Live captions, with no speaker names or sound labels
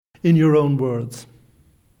In your own words.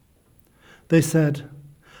 They said,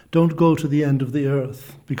 "Don't go to the end of the earth,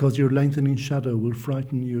 because your lengthening shadow will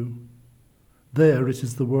frighten you. There it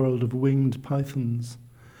is the world of winged pythons.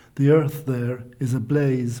 The earth there is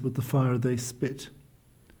ablaze with the fire they spit.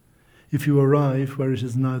 If you arrive where it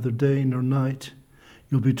is neither day nor night,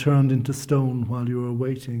 you'll be turned into stone while you are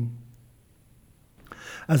waiting."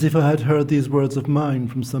 As if I had heard these words of mine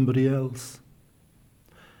from somebody else.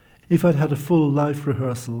 If I'd had a full life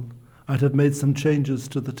rehearsal, I'd have made some changes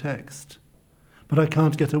to the text. But I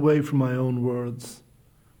can't get away from my own words.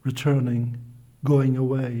 Returning, going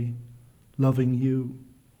away, loving you.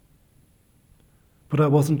 But I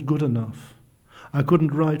wasn't good enough. I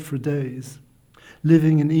couldn't write for days.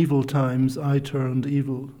 Living in evil times, I turned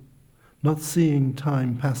evil. Not seeing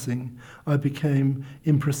time passing, I became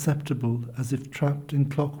imperceptible, as if trapped in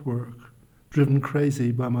clockwork, driven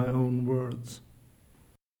crazy by my own words.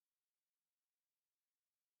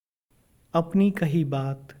 अपनी कही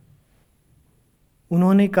बात।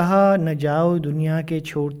 उन्होंने कहा, न जाओ दुनिया के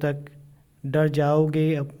छोर तक, डर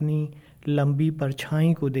जाओगे अपनी लंबी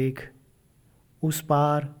परछाई को देख। उस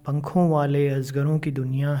पार पंखों वाले अजगरों की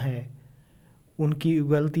दुनिया है, उनकी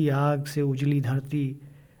उगलती आग से उजली धरती,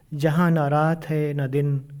 जहाँ न रात है न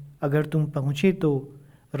दिन। अगर तुम पहुँचे तो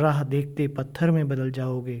राह देखते पत्थर में बदल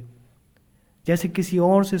जाओगे। जैसे किसी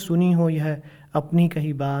और से सुनी हो यह अपनी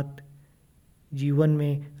कही बात। जीवन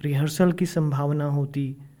में रिहर्सल की संभावना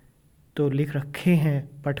होती तो लिख रखे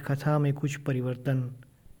हैं पटकथा में कुछ परिवर्तन।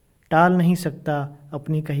 टाल नहीं सकता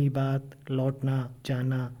अपनी कही बात, लौटना,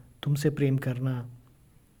 जाना, तुमसे प्रेम करना।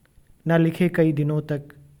 ना लिखे कई दिनों तक,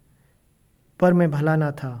 पर मैं भला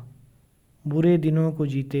ना था। बुरे दिनों को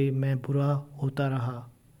जीते मैं बुरा होता रहा।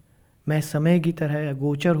 मैं समय की तरह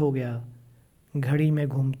अगोचर हो गया, घड़ी में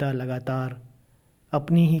घूमता लगातार,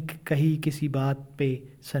 अपनी ही कही किसी बात पे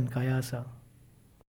सनकाया सा।